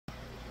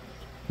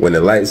When the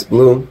light's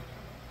blue,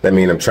 that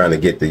means I'm trying to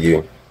get to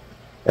you.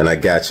 And I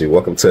got you.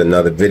 Welcome to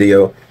another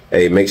video.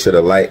 Hey, make sure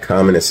to like,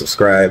 comment, and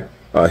subscribe.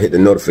 Hit the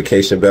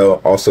notification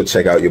bell. Also,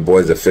 check out your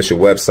boy's official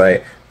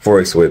website,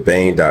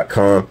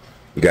 forexwithbain.com.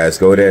 You guys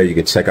go there. You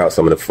can check out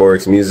some of the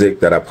Forex music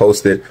that I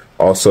posted.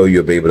 Also,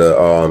 you'll be able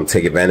to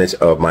take advantage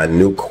of my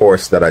new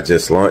course that I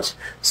just launched.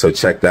 So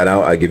check that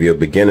out. I give you a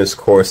beginner's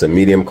course, a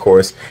medium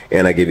course,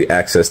 and I give you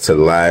access to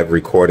live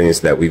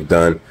recordings that we've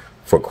done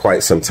for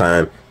quite some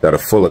time that are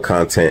full of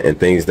content and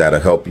things that'll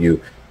help you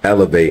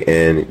elevate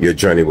in your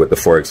journey with the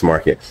Forex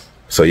market.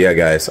 So yeah,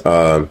 guys,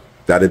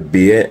 that'll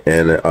be it,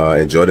 and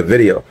enjoy the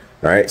video.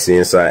 All right, see you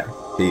inside.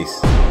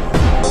 Peace.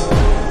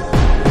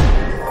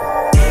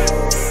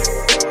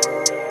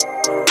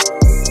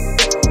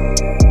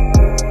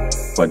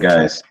 But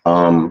guys,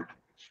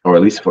 or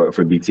at least for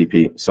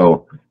BTP,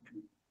 so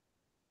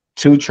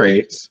 2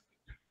 trades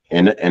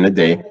in a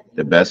day,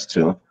 the best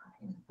 2,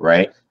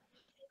 right?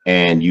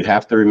 And you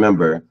have to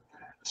remember.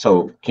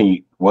 So can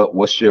you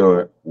what's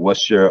your what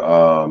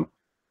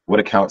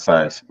account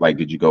size like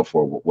did you go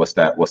for? What's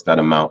that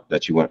amount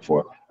that you went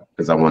for?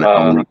 Because I want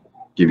to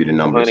give you the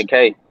numbers.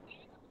 100K.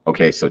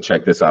 Okay, so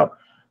check this out.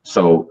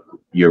 So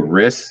your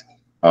risk,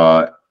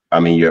 I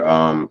mean your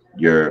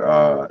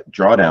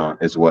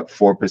drawdown is what,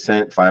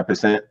 4%,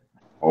 5%,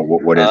 or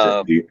what is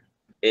it?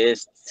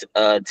 It's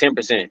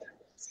 10%.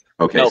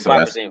 Okay, no, so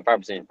 5%,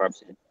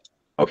 5%.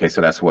 Okay, so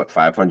that's what,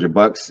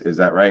 $500? Is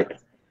that right?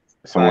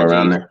 Somewhere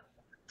around there.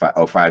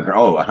 5 grand.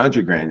 Oh,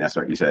 100 grand. That's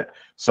what you said.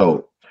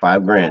 So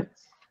 5 grand.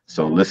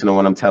 So listen to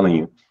what I'm telling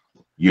you.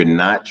 You're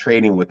not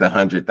trading with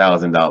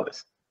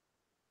 $100,000.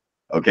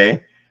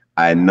 Okay,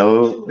 I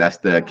know that's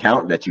the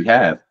account that you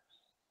have,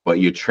 but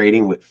you're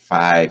trading with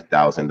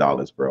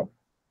 $5,000, bro.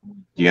 Do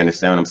you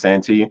understand what I'm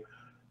saying to you?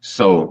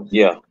 So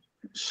yeah.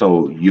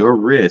 So your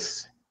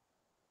risk,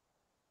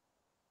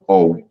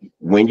 or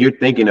when you're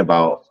thinking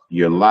about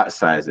your lot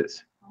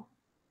sizes,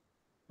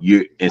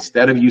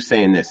 instead of you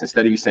saying,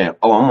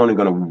 oh, I'm only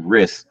going to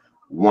risk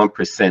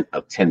 1%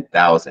 of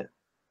 10,000,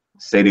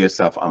 say to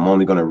yourself, I'm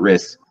only going to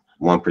risk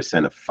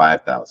 1% of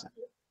 5,000.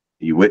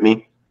 You with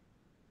me?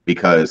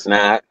 Because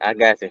I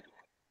got you.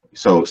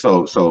 So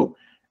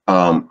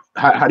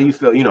how do you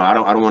feel? You know, I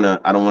don't want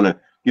to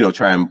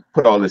try and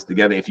put all this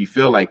together. If you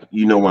feel like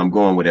you know where I'm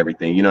going with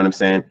everything, you know what I'm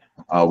saying?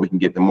 We can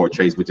get the more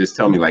trades, but just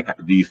tell me, like,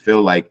 do you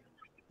feel like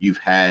you've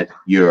had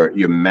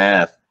your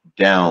math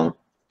down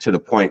to the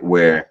point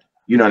where,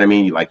 you know what I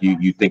mean, like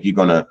you think you're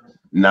gonna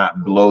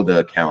not blow the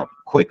account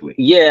quickly?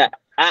 Yeah,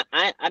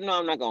 I know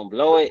I'm not gonna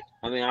blow it.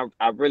 I mean,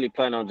 I really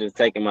plan on just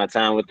taking my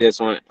time with this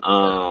one.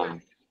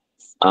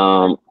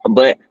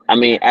 But I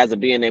mean, as of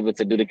being able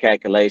to do the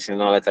calculation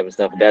and all that type of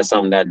stuff, that's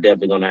something that I'm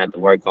definitely gonna have to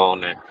work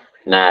on and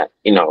not,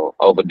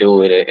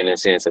 overdo it in a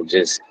sense of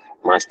just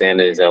my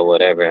standards or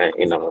whatever,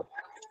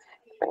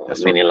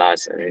 many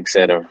lots,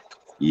 etc.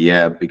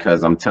 Yeah,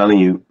 because I'm telling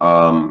you,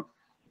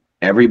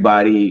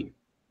 everybody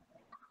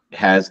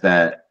has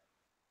that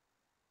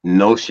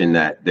notion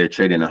that they're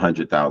trading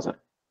 100,000,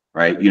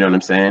 right? You know what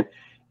I'm saying?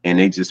 And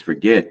they just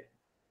forget,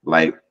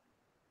 like,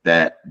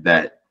 that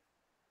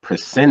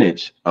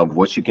percentage of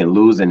what you can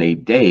lose in a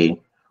day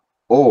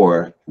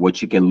or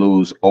what you can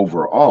lose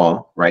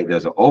overall, right?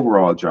 There's an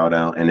overall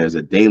drawdown and there's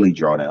a daily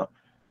drawdown.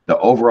 The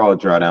overall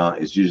drawdown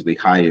is usually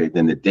higher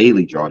than the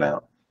daily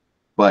drawdown,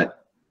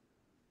 but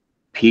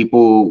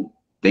people,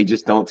 they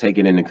just don't take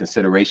it into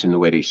consideration the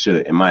way they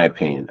should, in my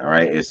opinion. All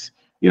right, it's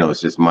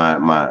it's just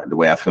the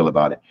way I feel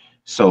about it.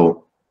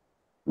 So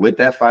with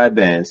that 5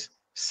 bands,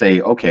 say,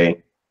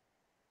 okay,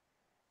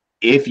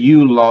 if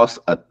you lost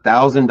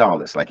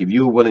 $1,000, like if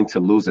you were willing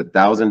to lose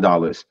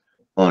 $1,000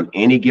 on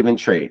any given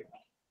trade,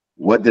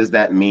 what does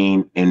that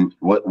mean? And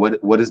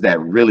what does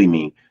that really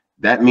mean?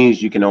 That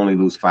means you can only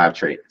lose 5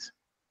 trades.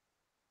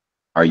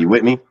 Are you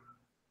with me?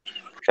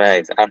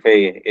 Thanks, I feel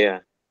you. Yeah.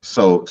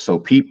 So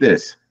peep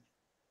this.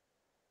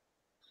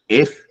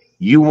 If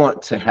you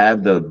want to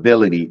have the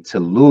ability to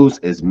lose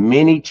as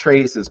many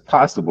trades as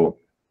possible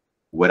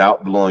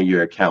without blowing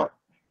your account,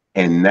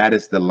 and that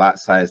is the lot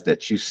size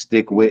that you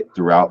stick with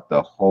throughout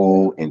the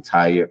whole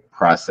entire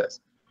process.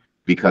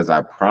 Because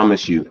I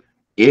promise you,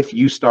 if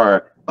you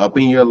start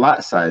upping your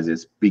lot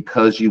sizes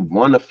because you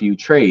won a few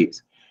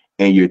trades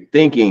and you're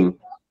thinking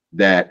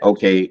that,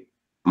 okay,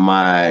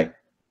 my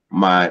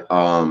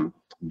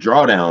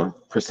drawdown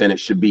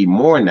percentage should be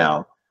more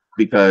now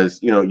because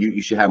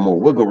you should have more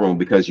wiggle room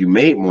because you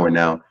made more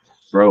now,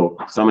 bro.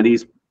 Some of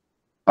these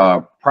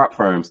prop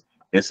firms,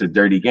 it's a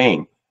dirty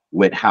game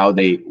with how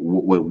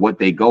what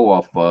they go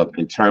off of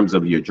in terms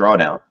of your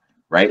drawdown,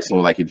 right? So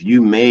like if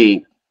you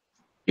made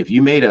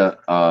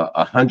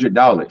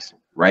 $100,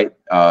 right,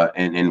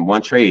 in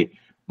one trade,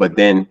 but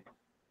then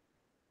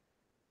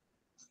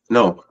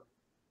no,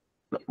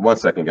 1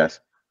 second, guys.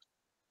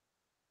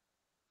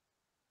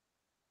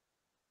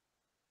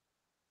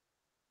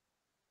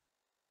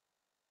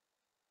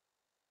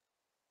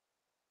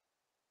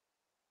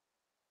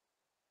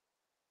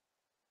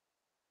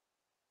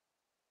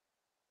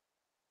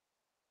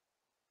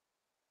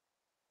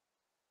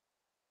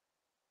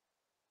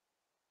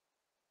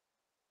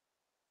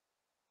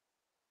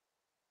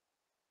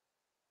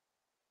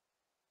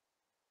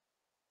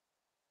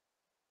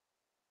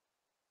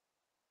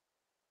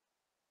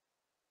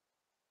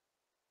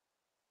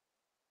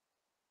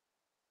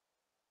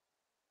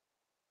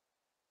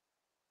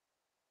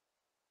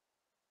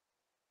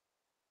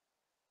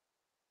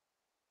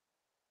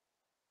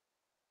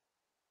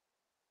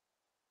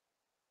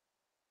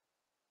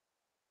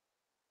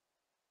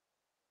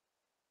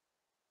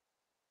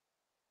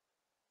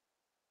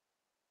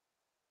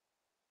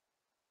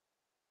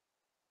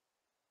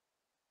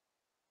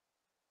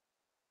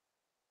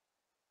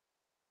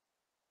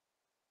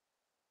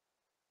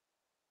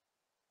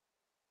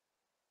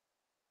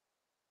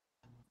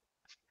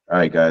 All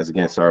right, guys.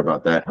 Again, sorry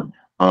about that.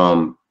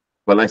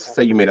 But let's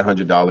say you made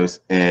 $100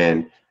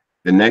 and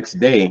the next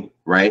day,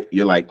 right?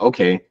 You're like,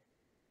 okay,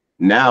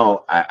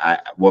 now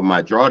what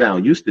my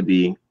drawdown used to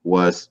be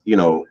was, you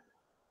know,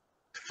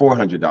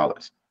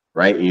 $400,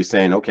 right? And you're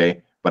saying,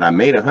 okay, but I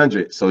made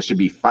 100, so it should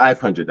be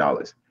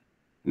 $500.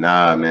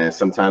 Nah, man.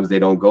 Sometimes it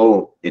don't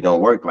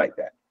work like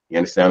that. You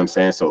understand what I'm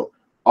saying? So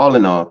all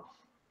in all,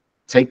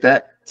 take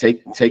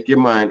your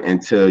mind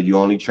until you're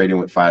only trading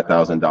with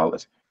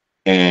 $5,000,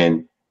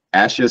 and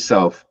ask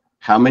yourself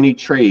how many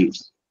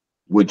trades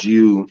would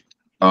you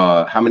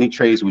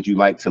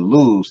like to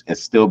lose and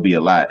still be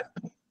alive,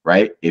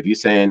 right? If you're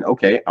saying,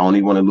 okay, I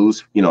only want to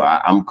lose, you know,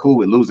 I'm cool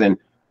with losing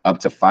up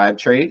to 5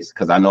 trades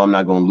because I know I'm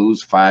not going to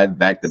lose 5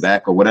 back to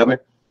back or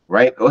whatever,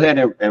 right? Go ahead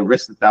and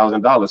risk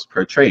 $1,000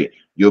 per trade.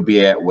 You'll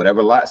be at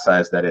whatever lot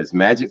size that is.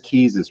 Magic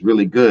Keys is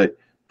really good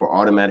for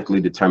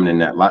automatically determining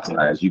that lot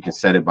size. You can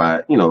set it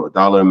by, you know, a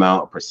dollar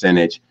amount, a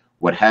percentage,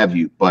 what have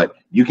you, but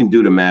you can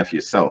do the math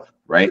yourself,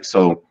 right?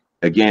 So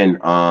again,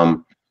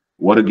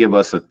 what'll give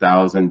us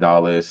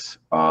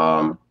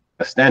 $1,000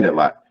 a standard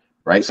lot,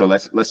 right? So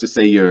let's just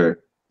say your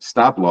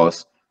stop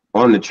loss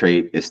on the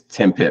trade is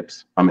 10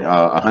 pips.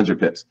 100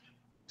 pips.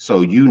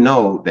 So you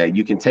know that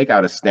you can take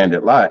out a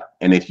standard lot,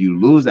 and if you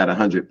lose that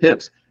 100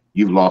 pips,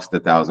 you've lost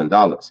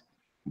 $1,000.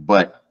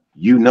 But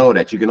you know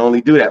that you can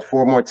only do that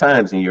 4 more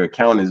times, and your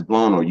account is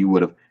blown, or you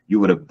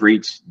would have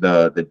breached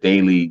the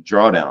daily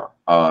drawdown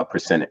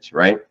percentage,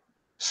 right?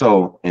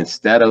 So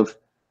instead of,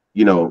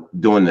 you know,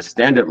 doing the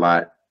standard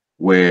lot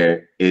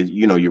where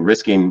you know, you're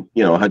risking,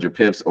 you know, 100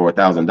 pips or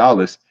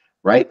 $1,000,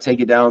 right? Take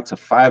it down to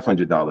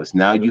 $500.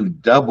 Now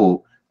you've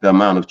doubled the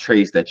amount of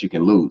trades that you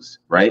can lose,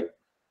 right?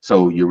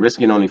 So you're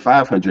risking only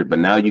 500, but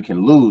now you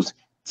can lose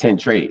 10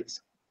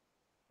 trades,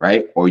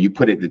 right? Or you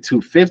put it to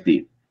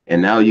 250,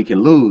 and now you can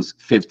lose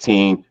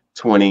 15,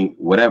 20,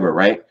 whatever,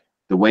 right?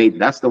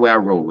 That's the way I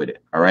roll with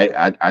it. All right.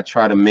 I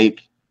try to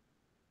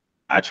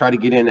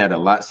get in at a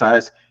lot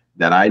size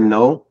that I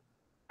know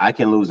I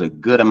can lose a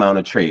good amount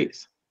of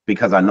trades,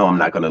 because I know I'm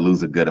not going to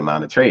lose a good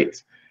amount of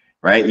trades,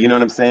 right? You know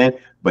what I'm saying?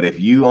 But if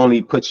you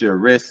only put your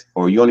risk,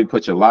 or you only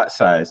put your lot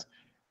size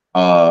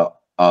to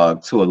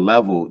a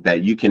level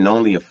that you can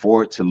only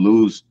afford to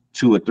lose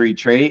 2 or 3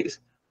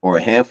 trades or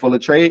a handful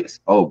of trades,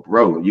 oh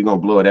bro, you're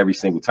gonna blow it every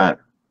single time.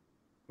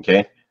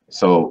 Okay,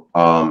 so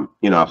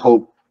you know, I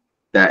hope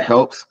that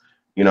helps,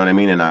 you know what I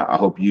mean, and I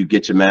hope you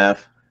get your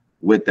math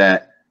with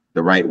that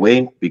the right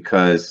way,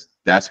 because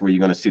that's where you're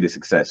gonna see the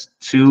success.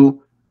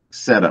 2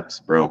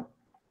 setups, bro,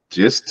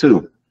 just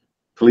 2,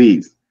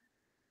 please.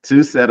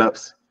 2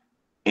 setups.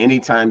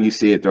 Anytime you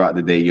see it throughout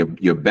the day,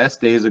 your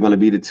best days are going to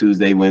be the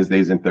Tuesday,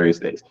 Wednesdays, and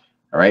Thursdays.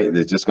 All right,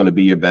 it's just going to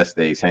be your best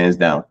days, hands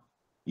down.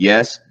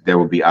 Yes, there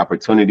will be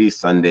opportunities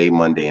Sunday,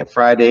 Monday, and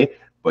Friday,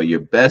 but your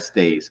best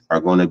days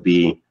are going to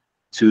be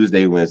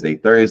Tuesday, Wednesday,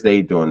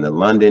 Thursday during the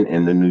London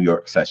and the New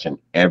York session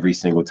every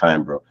single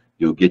time, bro.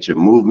 You'll get your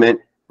movement,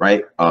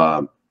 right?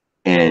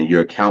 And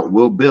your account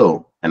will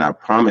build, and I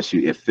promise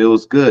you, it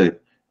feels good,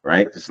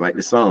 right? Just like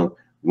the song,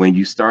 when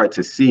you start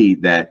to see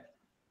that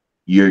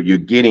you're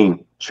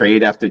getting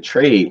trade after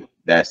trade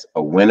that's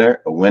a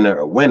winner, a winner,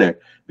 a winner,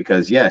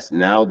 because yes,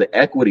 now the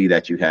equity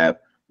that you have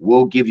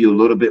will give you a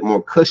little bit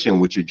more cushion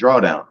with your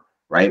drawdown,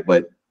 right?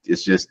 But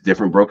it's just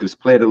different brokers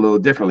play it a little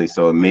differently,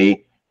 so it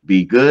may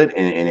be good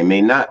and it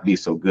may not be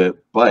so good,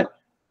 but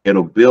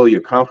it'll build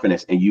your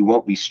confidence, and you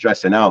won't be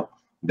stressing out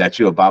that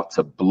you're about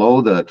to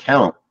blow the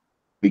account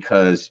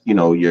because, you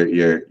know,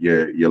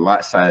 your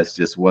lot size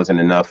just wasn't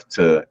enough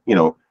to, you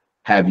know,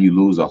 have you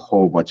lose a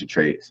whole bunch of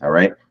trades. All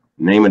right,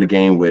 name of the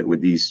game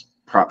with these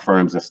prop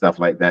firms and stuff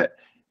like that,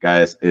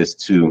 guys, is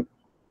to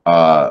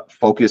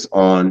focus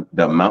on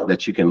the amount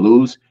that you can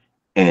lose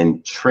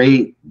and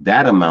trade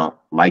that amount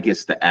like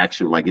it's the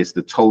actual, like it's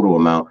the total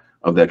amount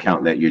of the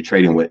account that you're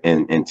trading with,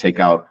 and take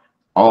out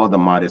all the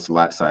modest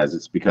lot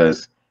sizes,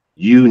 because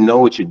you know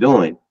what you're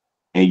doing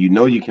and you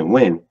know you can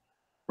win,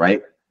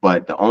 right?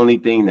 But the only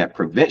thing that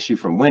prevents you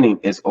from winning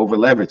is over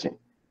leveraging,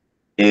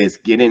 is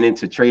getting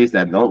into trades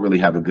that don't really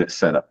have a good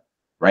setup,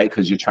 right?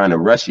 Because you're trying to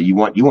rush it. You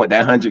want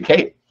that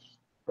 100K,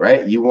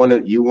 right? You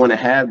want to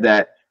have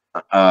that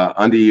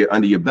under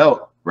your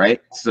belt, right?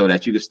 So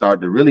that you can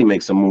start to really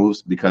make some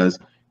moves, because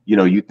you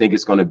know you think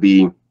it's going to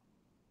be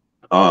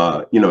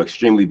you know,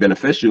 extremely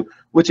beneficial,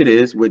 which it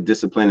is with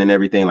discipline and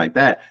everything like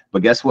that.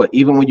 But guess what?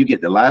 Even when you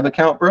get the live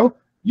account, bro,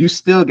 you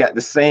still got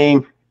the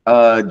same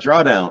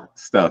drawdown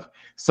stuff.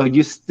 So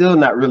you're still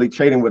not really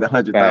trading with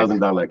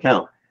 $100,000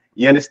 account.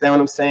 You understand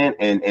what I'm saying?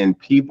 And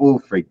people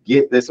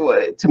forget this.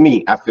 Well, to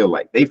me, I feel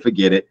like they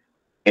forget it,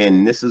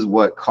 and this is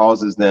what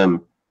causes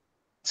them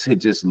to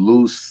just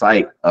lose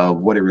sight of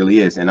what it really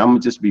is. And I'm gonna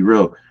just be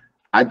real.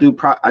 I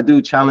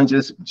do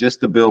challenges just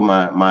to build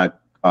my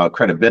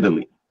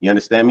credibility. You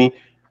understand me?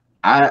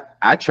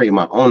 I trade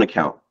my own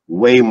account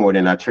way more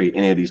than I trade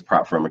any of these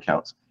prop firm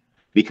accounts,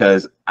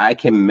 because I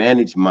can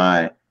manage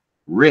my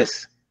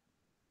risk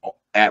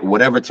at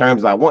whatever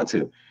terms I want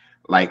to.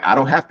 Like, I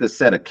don't have to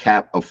set a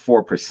cap of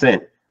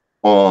 4%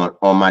 on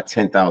my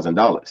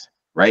 $10,000,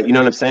 right? You know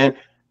what I'm saying?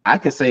 I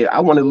can say I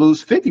want to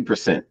lose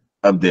 50%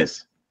 of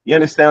this. You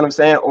understand what I'm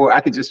saying? Or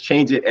I could just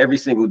change it every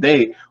single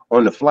day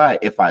on the fly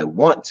if I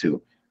want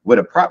to. With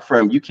a prop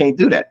firm, you can't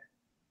do that,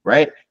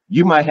 right?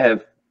 You might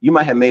have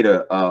made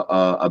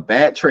a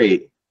bad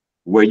trade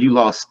where you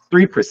lost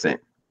 3%,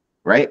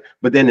 right?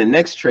 But then the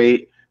next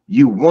trade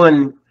you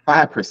won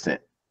 5%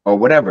 or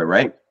whatever,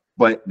 right?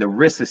 But the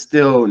risk is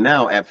still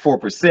now at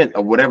 4%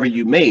 of whatever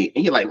you made,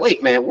 and you're like,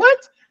 wait, man, what?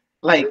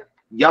 Like,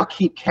 y'all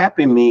keep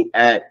capping me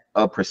at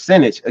a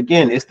percentage.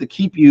 Again, it's to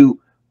keep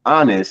you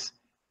honest,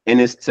 and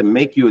it's to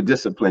make you a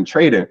disciplined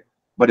trader,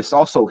 but it's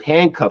also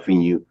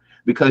handcuffing you,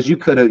 because you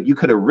could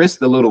have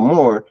risked a little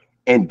more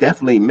and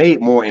definitely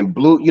made more and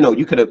blew, you know,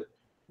 you could have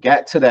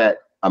got to that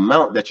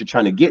amount that you're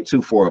trying to get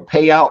to for a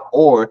payout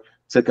or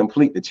to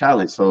complete the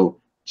challenge. So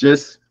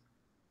just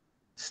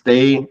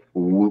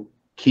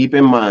keep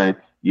in mind,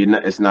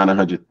 it's not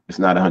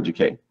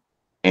 100K,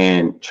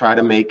 and try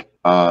to make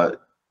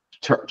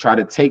try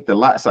to take the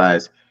lot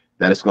size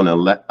that it's going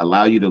to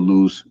allow you to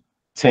lose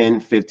 10,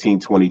 15,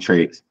 20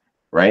 trades,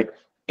 right?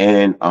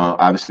 And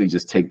obviously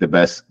just take the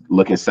best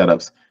looking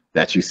setups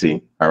that you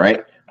see. All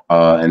right.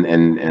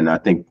 And I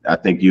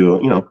think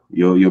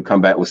you'll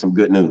come back with some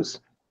good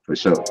news for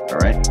sure. All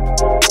right.